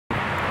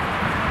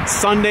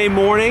Sunday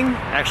morning,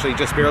 actually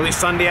just barely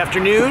Sunday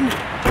afternoon,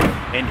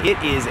 and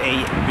it is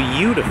a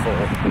beautiful,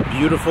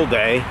 beautiful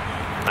day.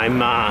 I'm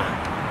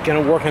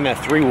gonna work on that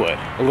 3-wood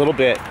a little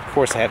bit. Of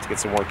course, I have to get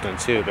some work done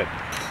too, but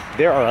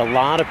there are a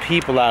lot of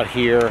people out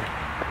here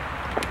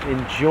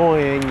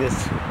enjoying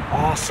this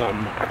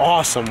awesome,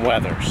 awesome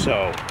weather.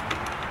 So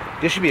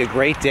this should be a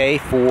great day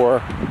for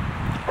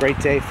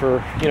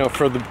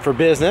for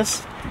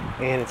business,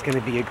 and it's going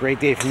to be a great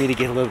day for me to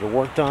get a little bit of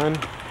work done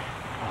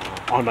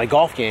on my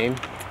golf game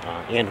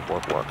and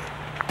work.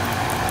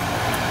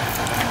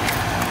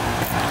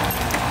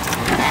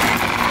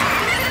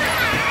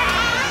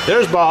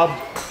 There's Bob.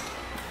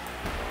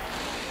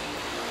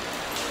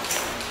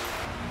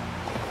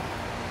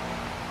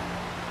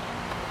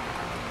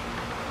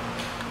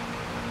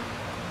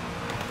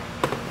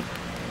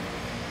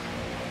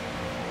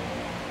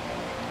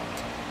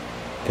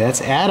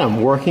 That's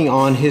Adam working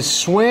on his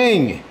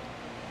swing.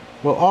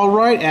 Well, all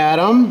right,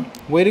 Adam.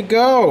 Way to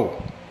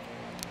go.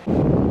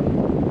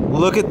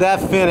 Look at that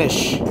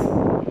finish.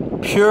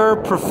 Pure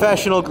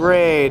professional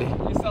grade.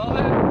 You saw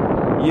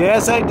that?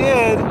 Yes, I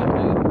did.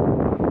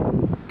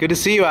 Good to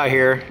see you out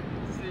here.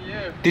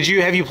 Good to see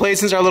you. Have you played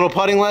since our little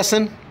putting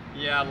lesson?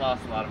 Yeah, I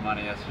lost a lot of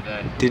money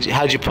yesterday.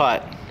 How'd you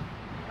putt?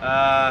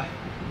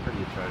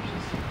 Pretty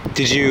atrocious.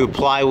 Did you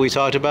apply what we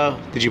talked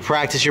about? Did you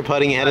practice your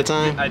putting ahead of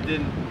time? I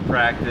didn't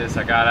practice.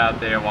 I got out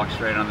there, walked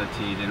straight on the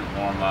tee, didn't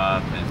warm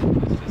up,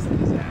 and it's just a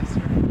disaster.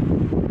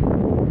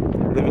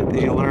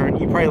 Did you learn?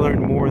 You probably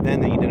learned more then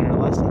than you did in our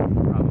lesson.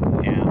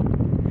 Probably. Yeah.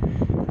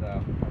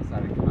 So I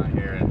decided to come out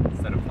here and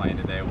instead of playing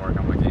today, work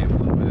on my game a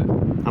little bit.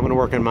 I'm gonna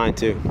work on mine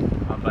too.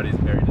 My buddy's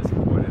very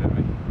disappointed in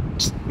me.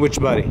 Which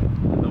buddy?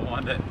 The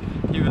one that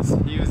he was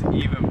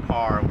even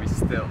par. We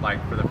still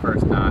for the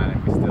first 9,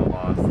 and we still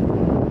lost.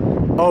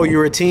 Oh, you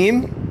were a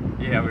team?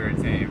 Yeah, we were a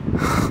team.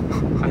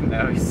 I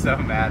know, he's so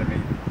mad at me.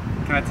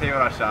 Can I tell you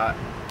what I shot?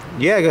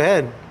 Yeah, go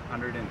ahead.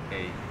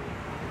 108.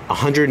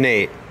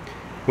 108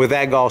 with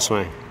that golf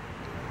swing.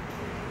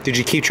 Did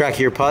you keep track of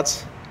your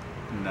putts?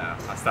 No,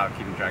 I stopped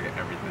keeping track of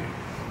everything.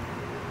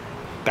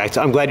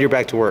 I'm glad you're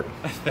back to work.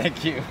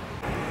 Thank you.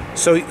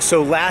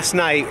 So last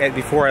night,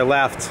 before I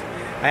left,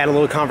 I had a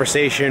little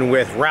conversation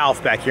with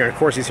Ralph back here, and of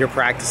course he's here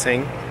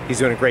practicing. He's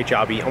doing a great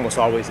job, he almost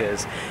always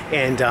is.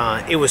 And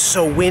it was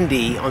so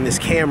windy on this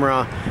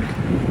camera,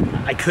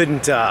 I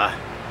couldn't,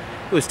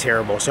 it was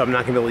terrible, so I'm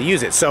not gonna be able to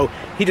use it. So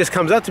he just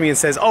comes up to me and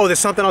says, oh, there's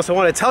something else I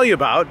want to tell you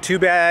about. Too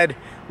bad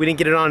we didn't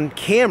get it on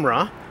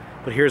camera,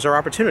 but here's our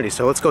opportunity.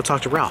 So let's go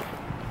talk to Ralph.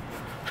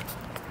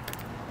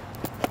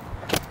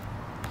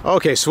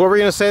 Okay, so what were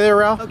you gonna say there,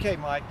 Ralph? Okay,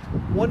 Mike.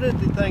 One of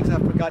the things I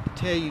forgot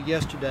to tell you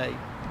yesterday,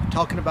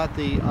 talking about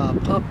the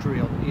pump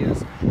drill,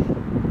 is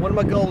one of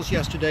my goals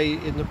yesterday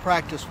in the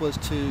practice was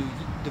to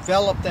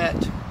develop that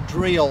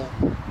drill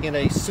in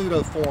a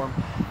pseudo form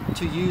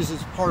to use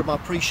as part of my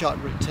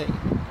pre-shot routine.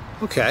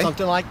 Okay.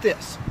 Something like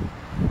this.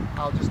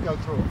 I'll just go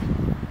through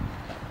it.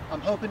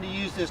 I'm hoping to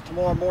use this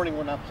tomorrow morning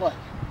when I play.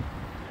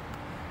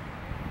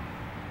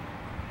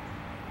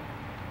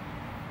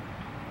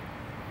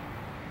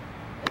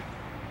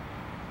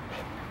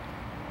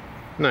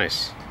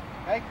 Nice.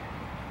 Okay?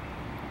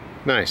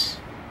 Nice.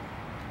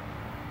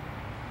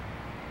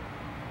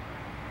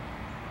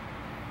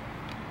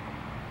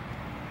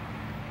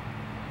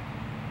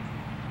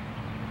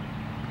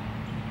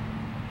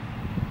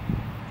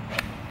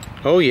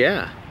 Oh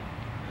yeah.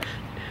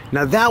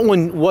 Now that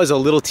one was a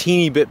little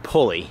teeny bit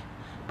pulley,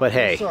 but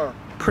hey, Yes,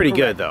 pretty correct.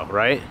 good though,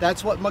 right?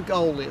 That's what my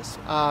goal is.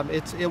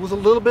 It was a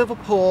little bit of a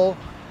pull.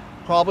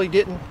 Probably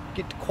didn't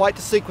get quite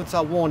the sequence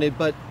I wanted,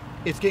 but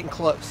it's getting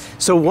close.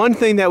 So one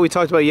thing that we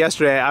talked about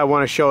yesterday I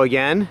want to show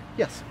again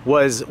Yes.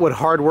 was what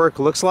hard work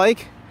looks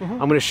like. I'm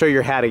going to show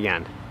your hat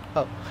again.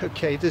 Oh,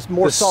 okay. There's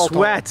more salt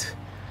on it.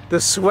 The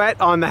sweat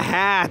on the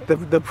hat,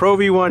 the Pro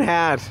V1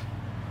 hat.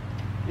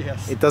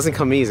 Yes. It doesn't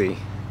come easy.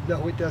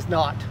 No, it does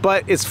not.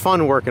 But it's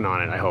fun working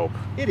on it, I hope.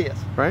 It is.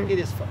 Right? It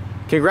is fun.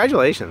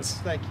 Congratulations.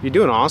 Thank you. You're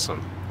doing awesome.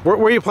 Where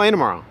are you playing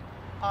tomorrow?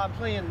 I'm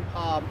playing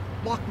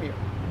Lockmere.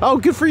 Oh,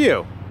 good for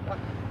you.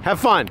 Have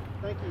fun.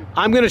 Thank you.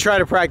 I'm going to try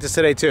to practice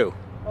today too.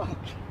 Oh.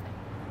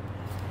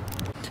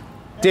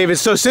 David,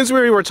 so since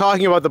we were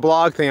talking about the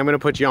blog thing, I'm going to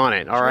put you on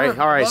it. All right.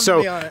 Sure, All right. love to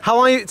So be on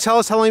it. tell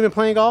us how long you've been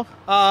playing golf?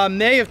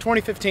 May of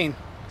 2015.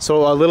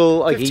 So a little,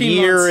 like a 15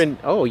 year months. and,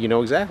 oh, you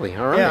know exactly.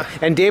 All right. Yeah.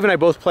 And Dave and I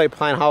both play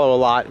Pine Hollow a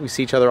lot. We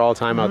see each other all the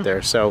time out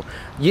there. So,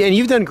 yeah, and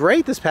you've done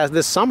great this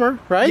summer,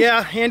 right?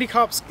 Yeah,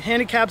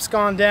 handicap's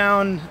gone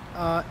down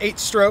 8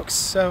 strokes,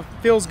 so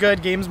feels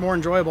good. Game's more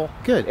enjoyable.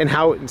 Good. And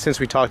how, since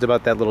we talked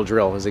about that little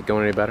drill, is it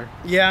going any better?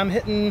 Yeah,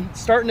 I'm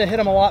starting to hit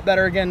them a lot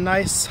better again.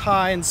 Nice,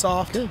 high, and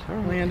soft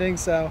landing,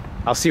 so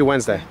I'll see you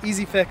Wednesday.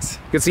 easy fix.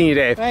 Good seeing you,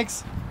 Dave.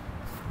 Thanks.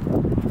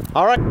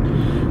 All right.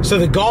 So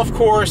the golf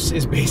course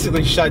is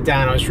basically shut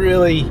down. I was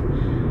really,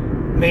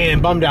 man,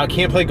 bummed out.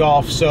 Can't play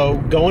golf, so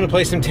going to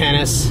play some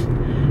tennis.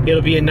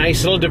 It'll be a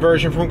nice little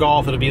diversion from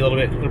golf. It'll be a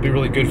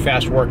really good,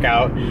 fast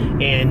workout.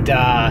 And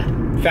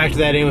factor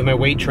that in with my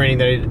weight training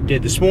that I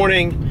did this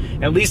morning.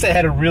 At least I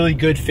had a really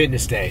good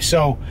fitness day.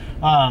 So,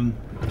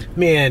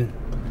 man,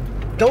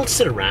 don't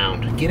sit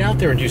around. Get out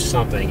there and do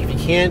something. If you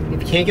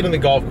can't get on the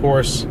golf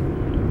course,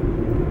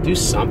 do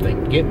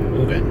something. Get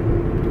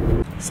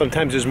moving.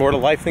 Sometimes there's more to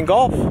life than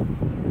golf.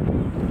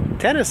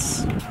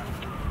 Tennis.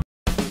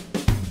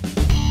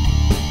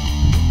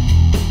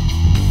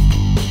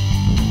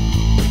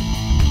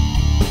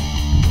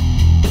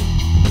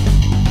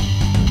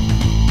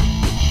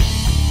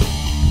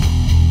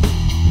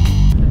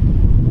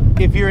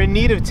 If you're in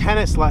need of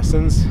tennis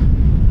lessons,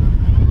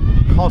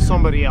 call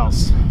somebody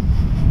else.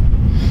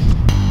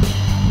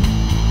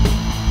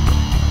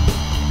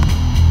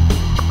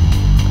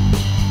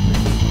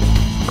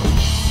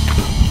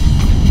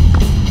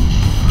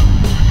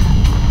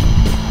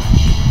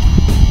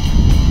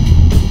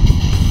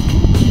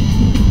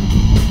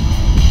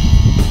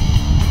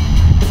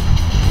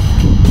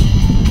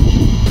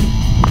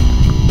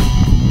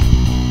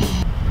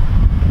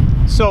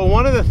 So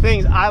one of the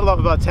things I love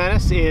about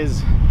tennis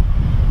is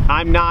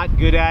I'm not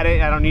good at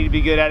it. I don't need to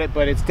be good at it,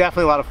 but it's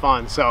definitely a lot of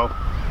fun. So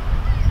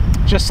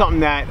just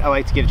something that I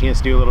like to get a chance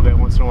to do a little bit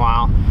once in a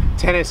while.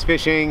 Tennis,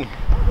 fishing,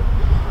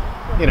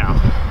 you know,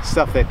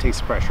 stuff that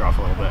takes the pressure off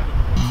a little bit.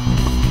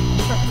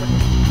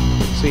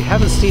 So you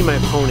haven't seen my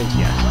opponent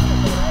yet.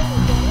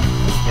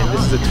 And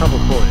this is a tough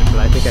opponent, but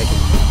I think I can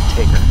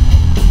take her.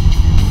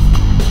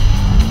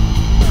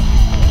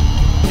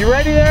 You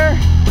ready there?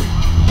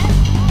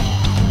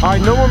 All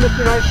right, no more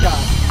Mr. Nice Shot.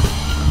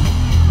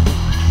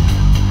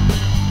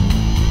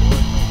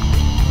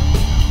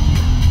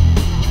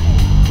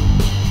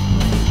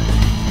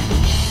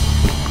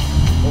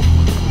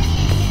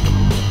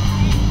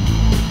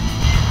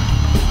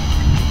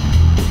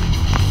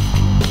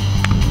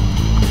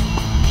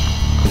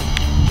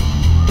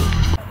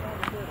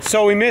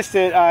 So we missed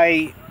it.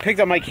 I picked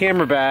up my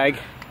camera bag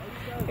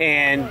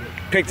and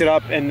picked it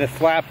up, and the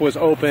flap was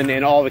open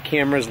and all the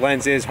cameras,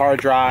 lenses, hard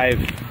drive,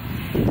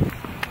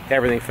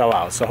 everything fell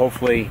out. So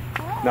hopefully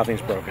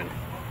nothing's broken.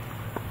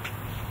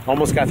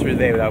 Almost got through the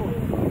day without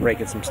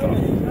breaking some stuff.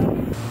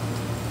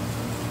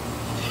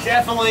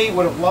 Definitely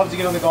would have loved to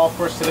get on the golf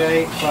course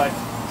today, but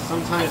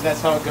sometimes that's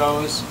how it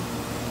goes.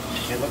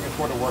 And looking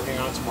forward to working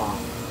on it tomorrow.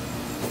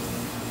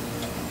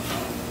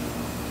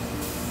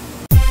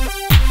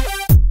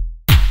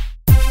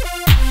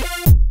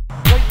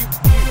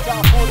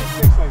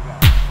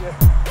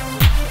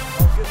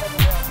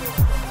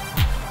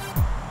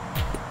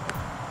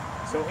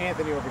 So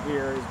Anthony over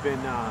here has been,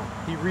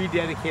 he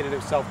rededicated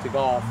himself to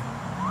golf,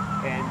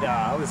 and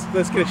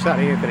let's get a shot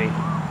of Anthony.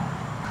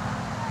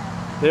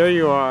 There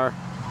you are.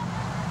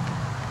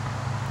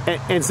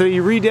 And so he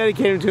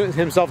rededicated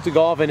himself to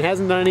golf and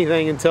hasn't done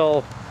anything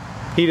until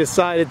he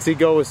decided to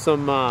go with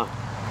some, what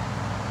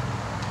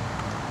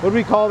do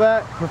we call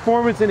that?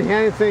 Performance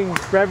enhancing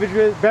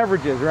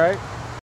beverages, right?